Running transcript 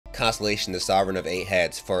Constellation, the Sovereign of Eight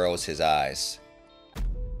Heads, furrows his eyes.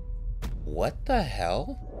 What the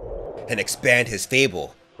hell? And expand his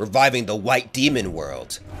fable, reviving the white demon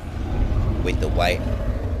world. Wait, the white?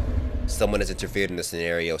 Someone has interfered in the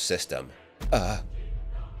scenario system. A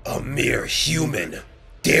mere human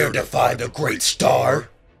dare defy the great star?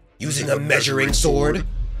 Using a measuring sword?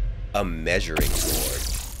 A measuring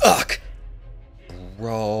sword? Ugh!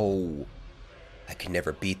 Bro. I could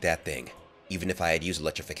never beat that thing, even if I had used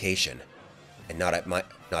electrification. And not at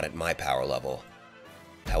my power level.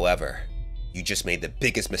 However, you just made the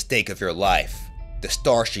biggest mistake of your life. The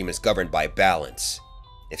star stream is governed by balance.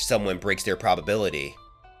 If someone breaks their probability,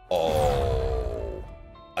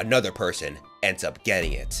 another person ends up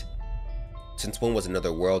getting it. Since when was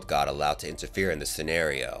another world god allowed to interfere in this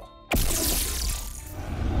scenario?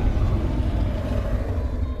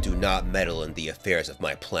 Do not meddle in the affairs of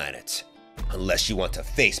my planet, unless you want to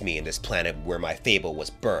face me in this planet where my fable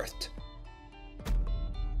was birthed.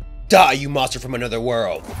 Die, you monster from another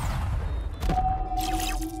world!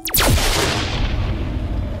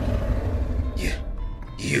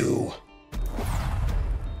 You.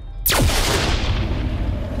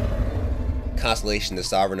 Constellation, the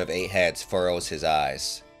Sovereign of Eight Heads, furrows his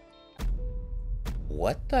eyes.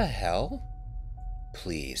 What the hell?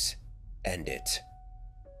 Please, end it.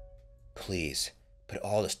 Please, put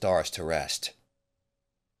all the stars to rest.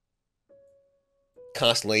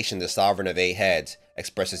 Constellation, the Sovereign of Eight Heads,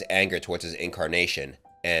 expresses anger towards his incarnation,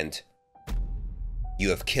 and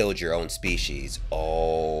you have killed your own species.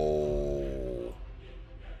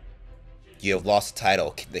 You have lost the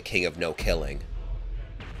title, the King of No Killing.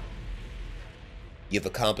 You have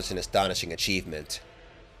accomplished an astonishing achievement.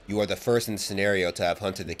 You are the first in the scenario to have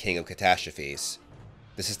hunted the King of Catastrophes.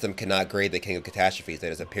 The system cannot grade the King of Catastrophes that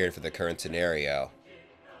has appeared for the current scenario.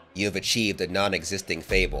 You have achieved a non-existing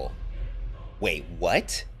fable. Wait,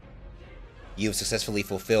 what? You have successfully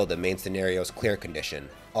fulfilled the main scenario's clear condition.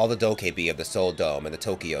 All the Dokebi of the Seoul Dome and the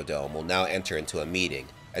Tokyo Dome will now enter into a meeting,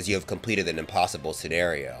 as you have completed an impossible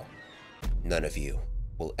scenario. None of you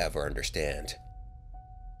will ever understand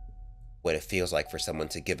what it feels like for someone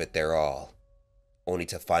to give it their all, only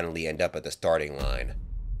to finally end up at the starting line.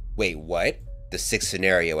 Wait, what? The sixth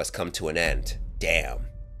scenario has come to an end. Damn.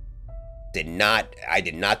 I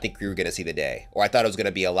did not think we were going to see the day, or I thought it was going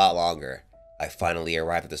to be a lot longer. I finally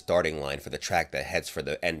arrived at the starting line for the track that heads for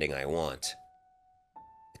the ending I want.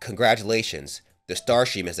 Congratulations, the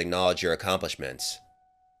Starstream has acknowledged your accomplishments.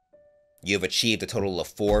 You have achieved a total of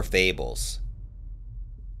 4 fables.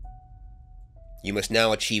 You must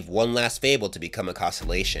now achieve one last fable to become a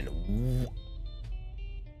constellation.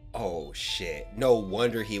 Oh shit, no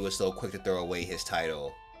wonder he was so quick to throw away his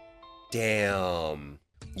title. Damn.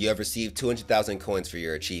 You have received 200,000 coins for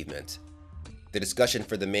your achievement. The discussion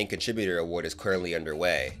for the main contributor award is currently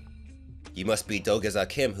underway. You must be Dogeza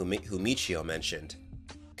Kim, who Michio mentioned.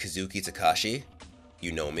 Kazuki Takashi?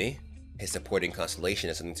 You know me? His supporting constellation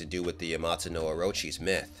has something to do with the Yamato no Orochi's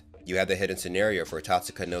myth. You have the hidden scenario for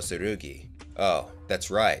Tatsuka no Tsurugi. Oh,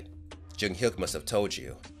 that's right. Jung Hyuk must have told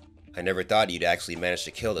you. I never thought you'd actually manage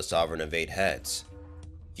to kill the Sovereign of Eight Heads.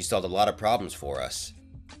 You solved a lot of problems for us.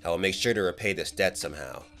 I will make sure to repay this debt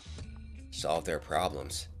somehow. Solve their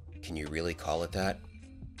problems? Can you really call it that?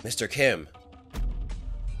 Mr. Kim!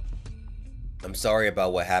 I'm sorry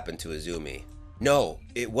about what happened to Izumi. No,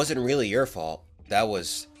 it wasn't really your fault. That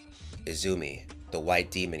was... Izumi, the White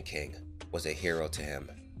Demon King, was a hero to him.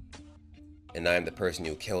 And I am the person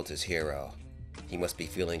who killed his hero. He must be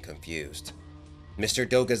feeling confused. Mr.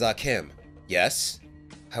 Dogeza Kim, yes?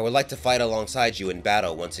 I would like to fight alongside you in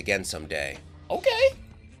battle once again someday. Okay,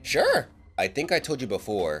 sure. I think I told you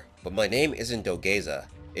before, but my name isn't Dogeza.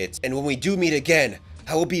 And when we do meet again,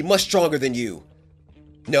 I will be much stronger than you.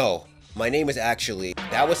 No, my name is actually...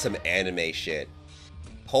 That was some anime shit.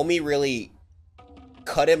 Homie really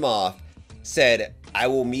cut him off, said, I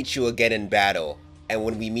will meet you again in battle, and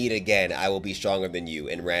when we meet again, I will be stronger than you,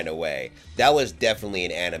 and ran away. That was definitely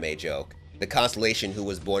an anime joke. The constellation who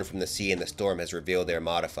was born from the sea and the storm has revealed their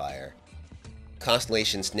modifier.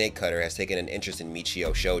 Constellation Snake Cutter has taken an interest in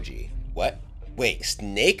Michio Shoji. What? Wait,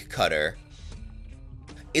 Snake Cutter?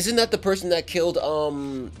 Isn't that the person that killed,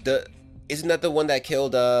 Isn't that the one that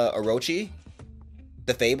killed, Orochi?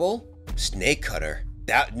 The Fable? Snake Cutter?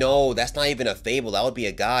 No, that's not even a fable. That would be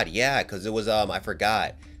a god. Yeah, because it was, I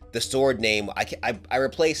forgot. The sword name, I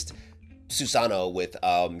replaced Susanoo with,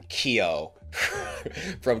 Kyo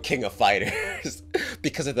from King of Fighters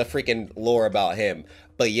because of the freaking lore about him.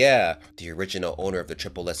 But yeah, the original owner of the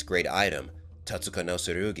Triple S Great Item, Tatsuka no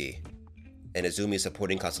Tsurugi, and Izumi's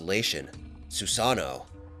supporting constellation, Susanoo.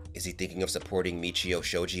 Is he thinking of supporting Michio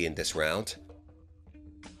Shoji in this round?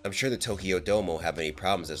 I'm sure the Tokyo Dome won't have any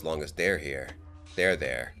problems as long as they're here. They're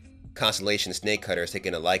there. Constellation Snake Cutter is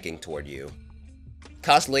taking a liking toward you.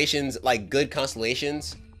 Constellations, like good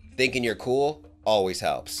constellations, thinking you're cool, always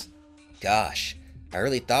helps. Gosh, I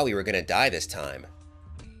really thought we were gonna die this time.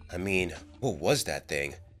 I mean, what was that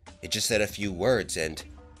thing? It just said a few words and...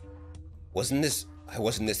 I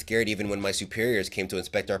wasn't this scared even when my superiors came to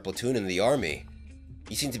inspect our platoon in the army.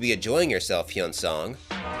 You seem to be enjoying yourself, Hyun-song.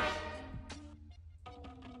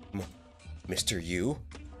 Mr. Yu?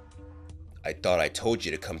 I thought I told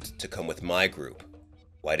you to come with my group.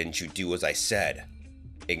 Why didn't you do as I said?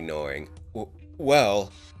 Ignoring.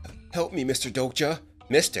 Well, help me, Mr. Dokja.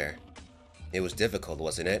 Mister. It was difficult,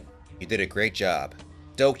 wasn't it? You did a great job.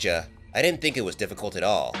 Dokja, I didn't think it was difficult at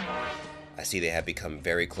all. I see they have become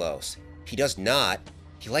very close. He does not.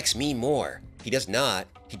 He likes me more. He does not.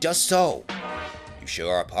 He does so. You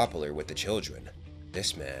sure are popular with the children.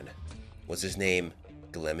 This man. Was his name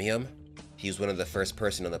Galemium? He was one of the first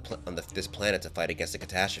person on this planet to fight against the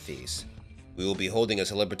catastrophes. We will be holding a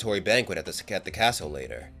celebratory banquet at the castle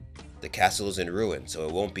later. The castle is in ruin, so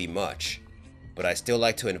it won't be much. But I still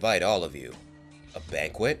like to invite all of you. A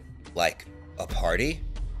banquet? Like, a party?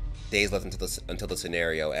 Days left until the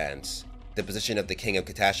scenario ends. The position of the King of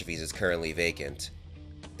Catastrophes is currently vacant.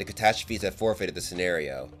 The catastrophes have forfeited the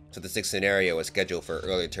scenario, so the 6th scenario is scheduled for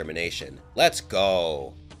early termination. Let's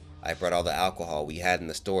go! I brought all the alcohol we had in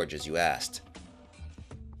the storage as you asked.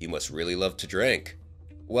 You must really love to drink.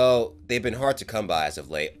 Well, they've been hard to come by as of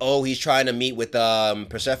late. Oh, he's trying to meet with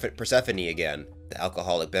Persephone again. The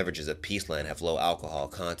alcoholic beverages of Peaceland have low alcohol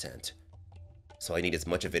content, so I need as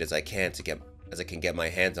much of it as I can get my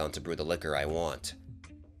hands on to brew the liquor I want.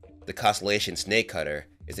 The Constellation Snake Cutter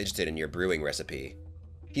is interested in your brewing recipe.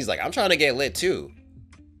 He's like, I'm trying to get lit too.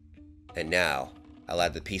 And now, I'll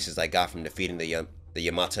add the pieces I got from defeating the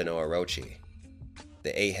Yamato no Orochi.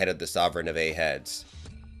 The 8th head of the Sovereign of 8 Heads.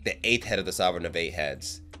 The 8th head of the Sovereign of 8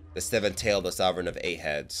 Heads. The 7th tail of the Sovereign of 8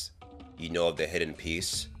 Heads. You know of the hidden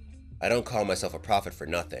piece? I don't call myself a prophet for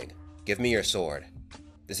nothing. Give me your sword.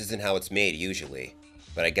 This isn't how it's made usually,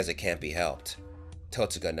 but I guess it can't be helped.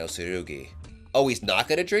 Totsuga no Tsurugi. Oh, he's not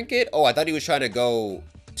gonna drink it? Oh, I thought he was trying to go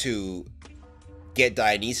to get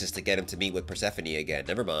Dionysus to get him to meet with Persephone again.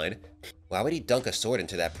 Never mind. Why would he dunk a sword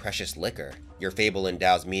into that precious liquor? Your fable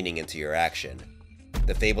endows meaning into your action.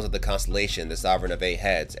 The fables of the constellation, the Sovereign of 8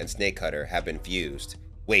 Heads, and Snake Cutter have been fused.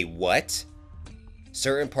 Wait, what?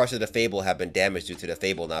 Certain parts of the fable have been damaged due to the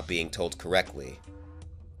fable not being told correctly.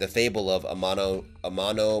 The fable of Amano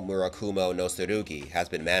Murakumo no Tsurugi has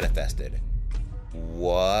been manifested.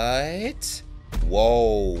 What?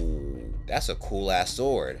 Whoa, that's a cool ass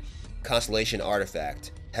sword. Constellation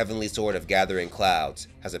artifact, Heavenly Sword of Gathering Clouds,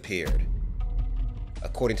 has appeared.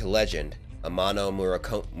 According to legend, Amano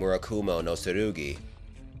Murakumo no Tsurugi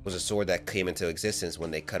was a sword that came into existence when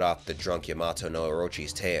they cut off the drunk Yamato no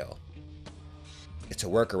Orochi's tail. It's a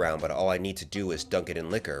workaround, but all I need to do is dunk it in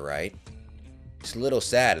liquor, right? It's a little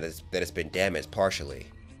sad that it's been damaged partially.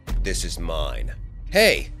 This is mine.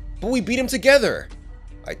 Hey, but we beat him together!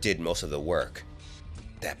 I did most of the work.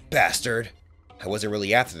 That bastard! I wasn't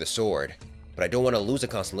really after the sword, but I don't want to lose a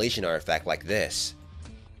constellation artifact like this.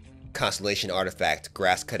 Constellation artifact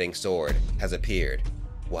grass-cutting sword has appeared.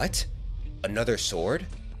 What? Another sword?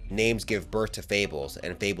 Names give birth to fables,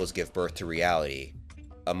 and fables give birth to reality.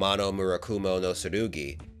 Amano Murakumo no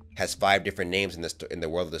Tsurugi has 5 different names in the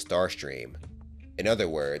world of the Starstream. In other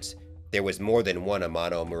words, there was more than one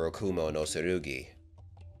Amano Murakumo no Tsurugi.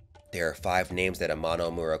 There are 5 names that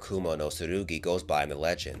Amano Murakumo no Tsurugi goes by in the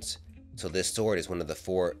legends. So this sword is one of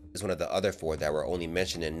the other 4 that were only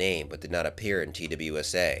mentioned in name but did not appear in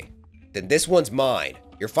TWSA. Then this one's mine.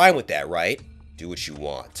 You're fine with that, right? Do what you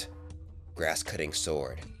want. Grass-cutting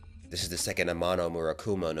sword. This is the second Amano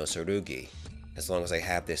Murakumo no Tsurugi. As long as I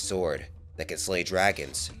have this sword that can slay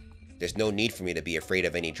dragons, there's no need for me to be afraid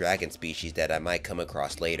of any dragon species that I might come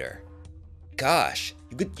across later. Gosh,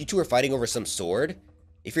 you two are fighting over some sword?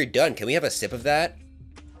 If you're done, can we have a sip of that?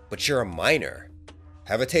 But you're a minor.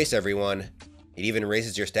 Have a taste, everyone. It even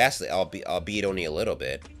raises your stats, albeit only a little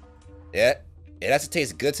bit. Yeah, it has to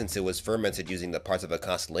taste good since it was fermented using the parts of a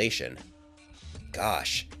constellation.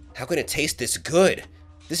 Gosh, how can it taste this good?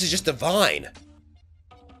 This is just divine.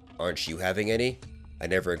 Aren't you having any? I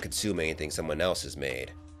never consume anything someone else has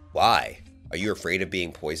made. Why? Are you afraid of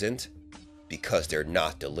being poisoned? Because they're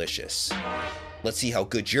not delicious. Let's see how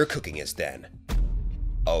good your cooking is then.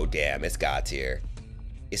 Oh damn, it's God tier.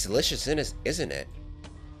 It's delicious, isn't it?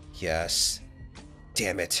 Yes.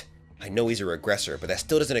 Damn it. I know he's a regressor, but that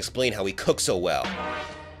still doesn't explain how he cooks so well.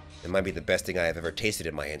 It might be the best thing I have ever tasted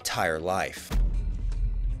in my entire life.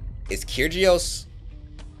 Is Kyrgios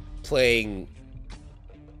playing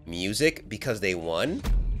music because they won?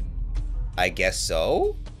 I guess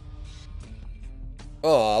so?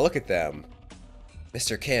 Oh, look at them.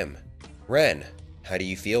 Mr. Kim, Ren, how do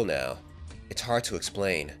you feel now? It's hard to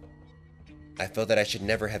explain. I feel that I should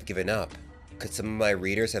never have given up. Could some of my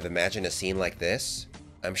readers have imagined a scene like this?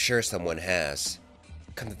 I'm sure someone has.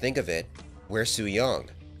 Come to think of it, where's Su Young?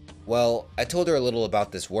 Well, I told her a little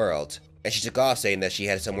about this world, and she took off saying that she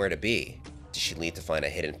had somewhere to be. Did she leave to find a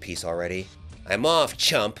hidden piece already? I'm off,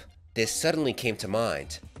 chump! This suddenly came to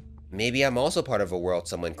mind. Maybe I'm also part of a world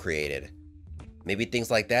someone created. Maybe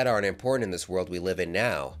things like that aren't important in this world we live in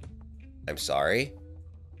now. I'm sorry?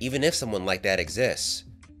 Even if someone like that exists,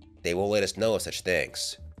 they won't let us know of such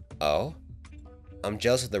things. Oh? I'm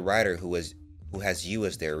jealous of the writer who has you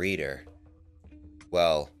as their reader.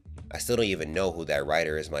 Well, I still don't even know who that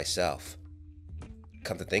writer is myself.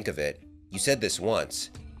 Come to think of it, you said this once,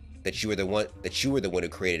 that you were the one who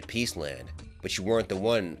created Peaceland, but you weren't the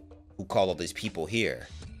one who called all these people here.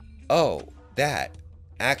 Oh, that.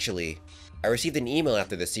 Actually, I received an email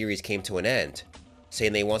after the series came to an end,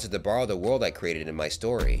 saying they wanted to borrow the world I created in my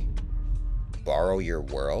story. Borrow your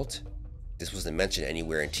world? This wasn't mentioned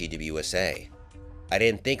anywhere in TWSA. I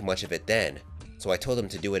didn't think much of it then, so I told them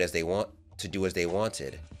to do as they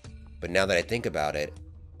wanted. But now that I think about it,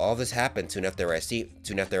 all this happened soon after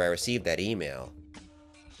I received that email.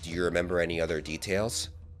 Do you remember any other details?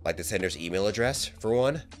 Like the sender's email address, for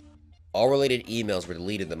one? All related emails were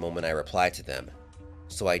deleted the moment I replied to them,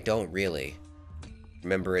 so I don't really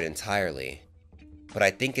remember it entirely. But I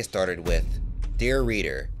think it started with, Dear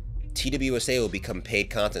Reader, TWSA will become paid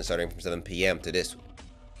content starting from 7 p.m. This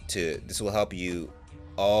will help you.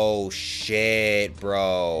 Oh shit,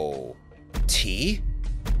 bro. T?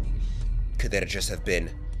 Could that just have been,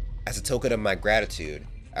 as a token of my gratitude,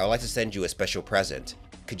 I would like to send you a special present.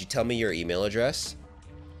 Could you tell me your email address?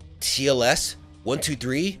 TLS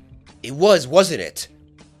 123? It was, wasn't it?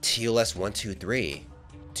 TLS 123.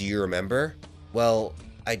 Do you remember? Well,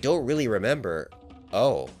 I don't really remember.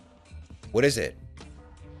 Oh. What is it?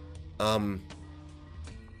 Oh,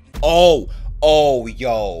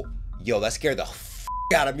 yo, that scared the f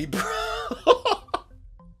out of me, bro.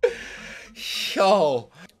 Yo.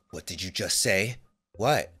 What did you just say?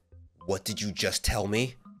 What? What did you just tell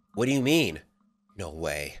me? What do you mean? No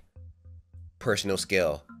way. Personal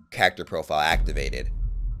skill. Character profile activated.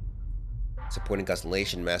 Supporting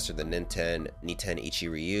Constellation, master the Niten Ichi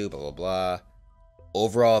Ryu, blah blah blah.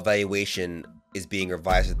 Overall evaluation is being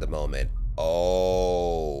revised at the moment.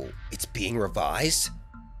 Oh, it's being revised?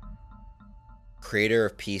 Creator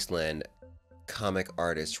of Peaceland, comic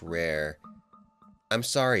artist Rare. I'm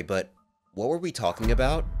sorry, but what were we talking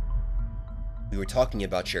about? We were talking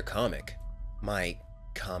about your comic. My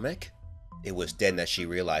comic? It was then that she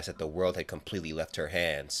realized that the world had completely left her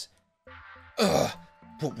hands. Ugh,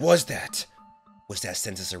 what was that? Was that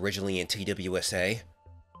sentence originally in TWSA?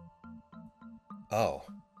 Oh,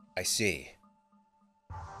 I see.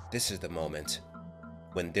 This is the moment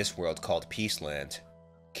when this world called Peaceland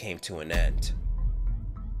came to an end.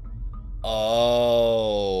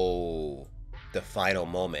 Oh, the final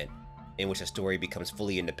moment in which a story becomes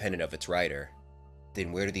fully independent of its writer.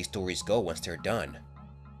 Then where do these stories go once they're done?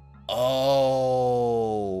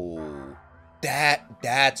 Oh,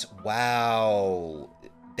 that's wow.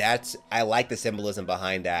 I like the symbolism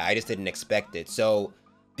behind that. I just didn't expect it. So,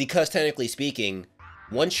 because technically speaking,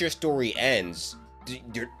 once your story ends,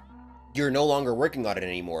 you're no longer working on it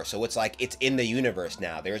anymore. So it's like, it's in the universe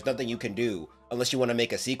now. There's nothing you can do unless you want to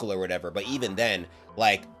make a sequel or whatever. But even then,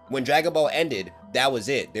 like, when Dragon Ball ended, that was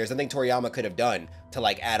it. There's nothing Toriyama could have done to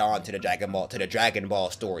like add on to the Dragon Ball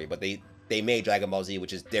story. But they made Dragon Ball Z,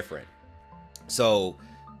 which is different. So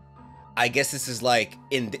I guess this is like,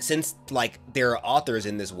 since like there are authors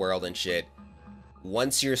in this world and shit,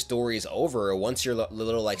 once your story is over, or once your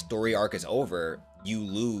little like story arc is over, you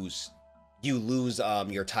lose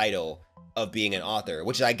your title of being an author,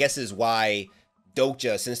 which I guess is why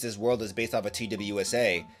Dokja, since this world is based off of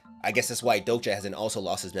TWSA, I guess that's why Dokja hasn't also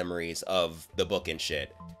lost his memories of the book and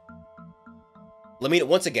shit. Let me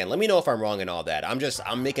know if I'm wrong in all that.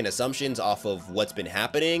 I'm making assumptions off of what's been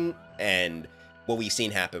happening and what we've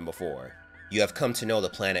seen happen before. You have come to know the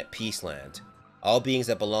planet Peaceland. All beings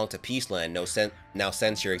that belong to Peaceland now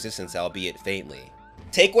sense your existence, albeit faintly.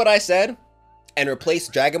 Take what I said and replace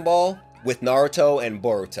Dragon Ball with Naruto and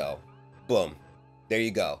Boruto. Boom. There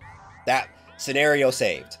you go. That scenario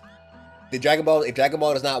saved. If Dragon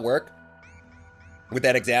Ball does not work with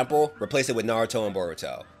that example, replace it with Naruto and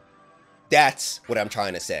Boruto. That's what I'm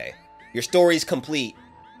trying to say. Your story's complete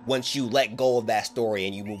once you let go of that story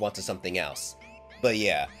and you move on to something else. But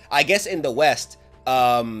yeah, I guess in the West,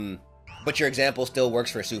 But your example still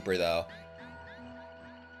works for Super, though.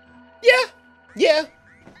 Yeah.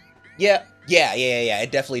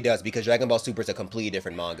 It definitely does, because Dragon Ball Super is a completely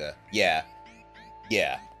different manga. Yeah.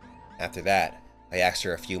 After that, I asked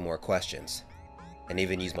her a few more questions, and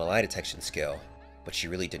even used my lie detection skill, but she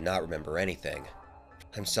really did not remember anything.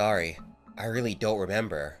 I'm sorry, I really don't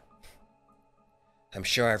remember. I'm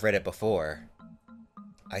sure I've read it before.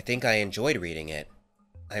 I think I enjoyed reading it.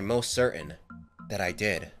 I'm most certain that I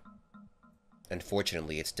did.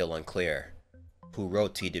 Unfortunately, it's still unclear who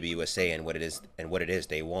wrote TWSA and what it is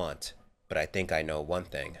they want, but I think I know one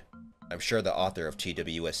thing. I'm sure the author of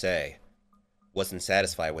TWSA wasn't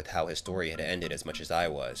satisfied with how his story had ended as much as I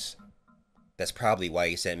was. That's probably why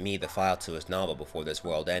he sent me the file to his novel before this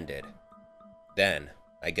world ended. Then,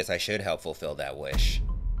 I guess I should help fulfill that wish.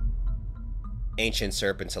 Ancient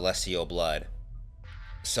Serpent Celestial Blood.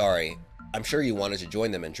 Sorry, I'm sure you wanted to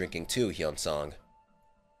join them in drinking too, Hyunsong.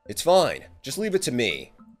 It's fine, just leave it to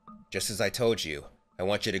me. Just as I told you, I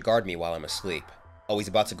want you to guard me while I'm asleep. Oh, he's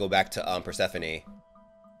about to go back to Persephone.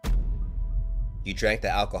 You drank the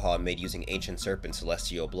alcohol made using Ancient Serpent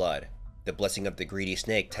Celestial Blood. The blessing of the greedy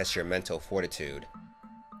snake tests your mental fortitude.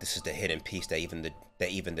 This is the hidden piece that even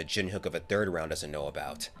the Jinhook of a third round doesn't know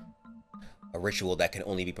about. A ritual that can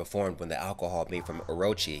only be performed when the alcohol made from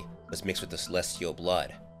Orochi was mixed with the celestial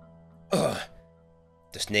blood. Ugh!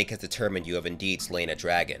 The snake has determined you have indeed slain a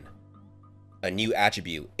dragon. A new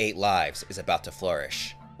attribute, 8 lives, is about to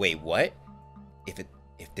flourish. Wait, what?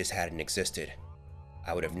 If this hadn't existed,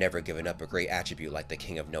 I would have never given up a great attribute like the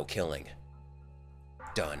King of No Killing.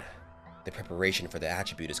 Done. The preparation for the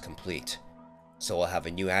attribute is complete, so I'll have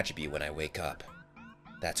a new attribute when I wake up.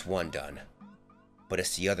 That's one done. But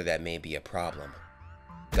it's the other that may be a problem.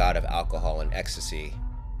 God of Alcohol and Ecstasy.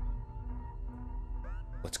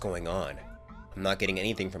 What's going on? I'm not getting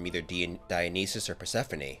anything from either Dionysus or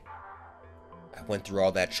Persephone. I went through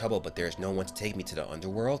all that trouble, but there's no one to take me to the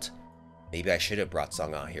underworld? Maybe I should have brought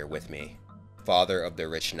Sung-ah here with me. Father of the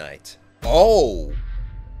Rich Knight. Oh!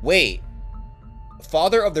 Wait.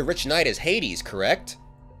 Father of the Rich Knight is Hades, correct?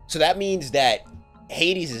 So that means that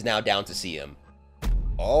Hades is now down to see him.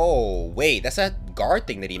 Oh, wait, that's that guard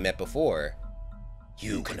thing that he met before.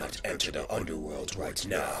 You cannot enter the underworld right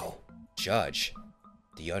now. Judge.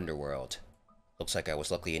 The underworld. Looks like I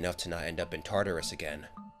was lucky enough to not end up in Tartarus again.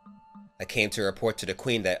 I came to report to the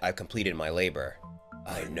Queen that I've completed my labor.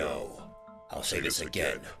 I know. I'll say this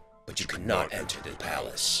again, but you cannot enter the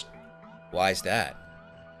palace. Why's that?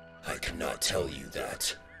 I cannot tell you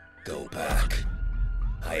that. Go back.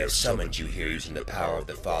 I have summoned you here using the power of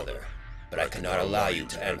the Father, but I cannot allow you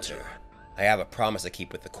to enter. I have a promise to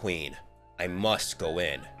keep with the Queen. I must go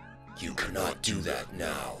in. You cannot do that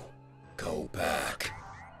now. Go back.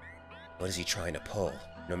 What is he trying to pull?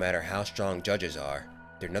 No matter how strong judges are,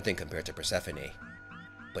 they're nothing compared to Persephone.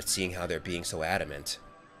 But seeing how they're being so adamant...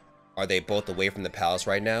 Are they both away from the palace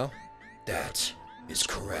right now? That is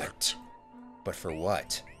correct. But for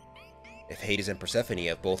what? If Hades and Persephone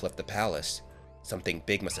have both left the palace, something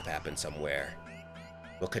big must have happened somewhere.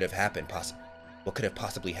 What could have happened What could have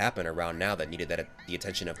possibly happened around now that needed the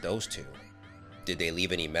attention of those two? Did they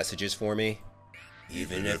leave any messages for me?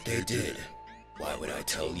 Even if they did, why would I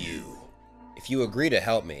tell you? If you agree to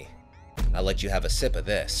help me, I'll let you have a sip of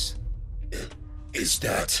this. Is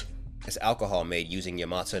that? It's alcohol made using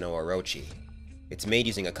Yamato no Orochi. It's made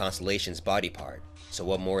using a constellation's body part, so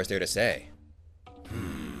what more is there to say?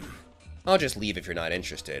 I'll just leave if you're not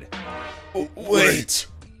interested. Oh, wait!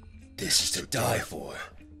 This is to die for.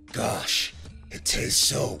 Gosh, it tastes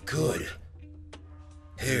so good.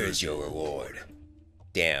 Here's your reward.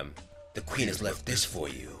 Damn, The Queen has left this for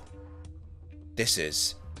you. this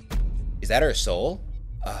is that her soul?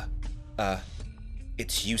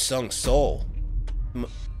 It's Yu Sung's soul.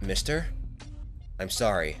 Mister? I'm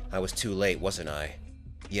sorry, I was too late, wasn't I?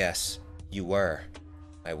 Yes, you were.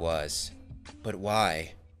 I was. But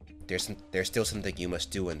why? There's still something you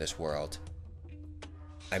must do in this world.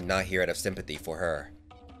 I'm not here out of sympathy for her.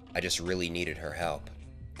 I just really needed her help.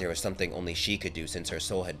 There was something only she could do since her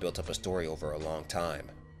soul had built up a story over a long time.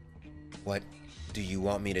 What do you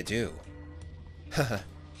want me to do? Haha,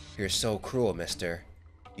 you're so cruel, mister.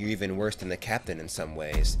 You're even worse than the captain in some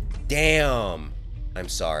ways. Damn! I'm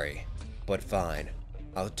sorry, but fine.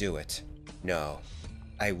 I'll do it. No,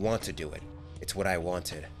 I want to do it. It's what I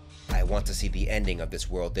wanted. I want to see the ending of this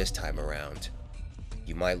world this time around.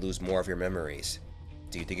 You might lose more of your memories.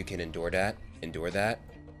 Do you think you can endure that?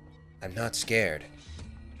 I'm not scared.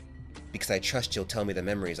 Because I trust you'll tell me the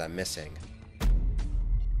memories I'm missing.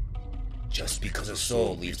 Just because a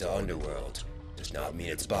soul leaves the underworld does not mean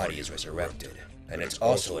its body is resurrected. And it's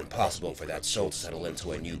also impossible for that soul to settle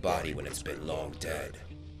into a new body when it's been long dead.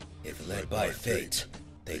 If led by fate,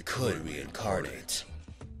 they could reincarnate.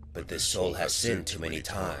 But this soul has sinned too many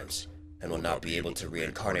times, and will not be able to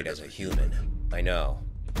reincarnate as a human. I know.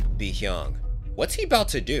 Bi-hyung, what's he about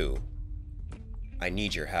to do? I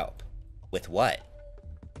need your help. With what?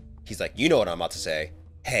 He's like, you know what I'm about to say.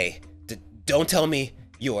 Hey, don't tell me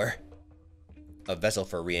you're a vessel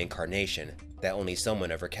for reincarnation that only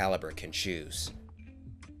someone of her caliber can choose.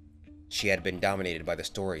 She had been dominated by the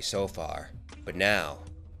story so far, but now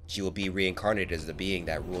she will be reincarnated as the being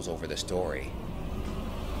that rules over the story.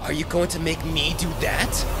 Are you going to make me do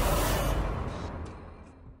that?